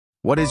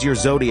What is your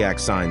zodiac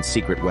sign's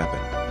secret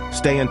weapon?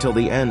 Stay until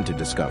the end to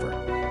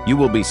discover. You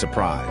will be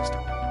surprised.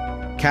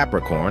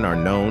 Capricorn are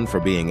known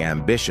for being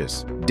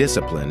ambitious,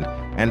 disciplined,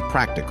 and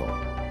practical.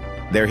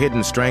 Their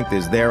hidden strength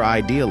is their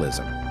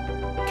idealism.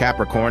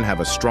 Capricorn have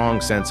a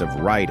strong sense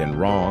of right and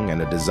wrong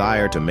and a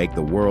desire to make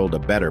the world a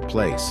better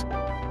place.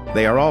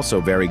 They are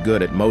also very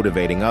good at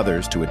motivating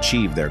others to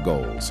achieve their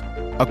goals.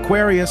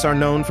 Aquarius are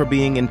known for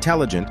being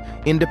intelligent,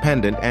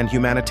 independent, and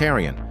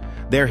humanitarian.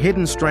 Their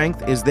hidden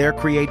strength is their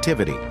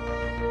creativity.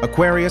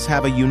 Aquarius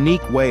have a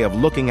unique way of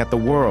looking at the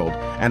world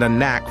and a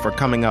knack for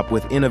coming up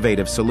with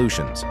innovative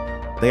solutions.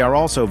 They are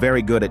also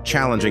very good at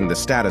challenging the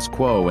status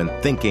quo and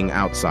thinking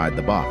outside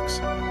the box.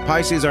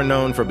 Pisces are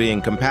known for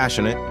being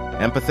compassionate,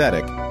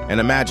 empathetic, and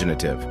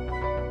imaginative.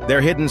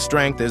 Their hidden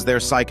strength is their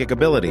psychic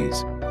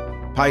abilities.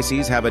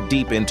 Pisces have a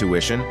deep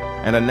intuition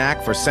and a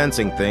knack for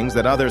sensing things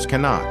that others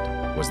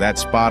cannot. Was that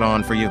spot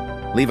on for you?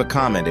 Leave a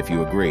comment if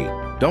you agree.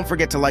 Don't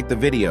forget to like the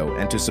video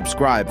and to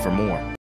subscribe for more.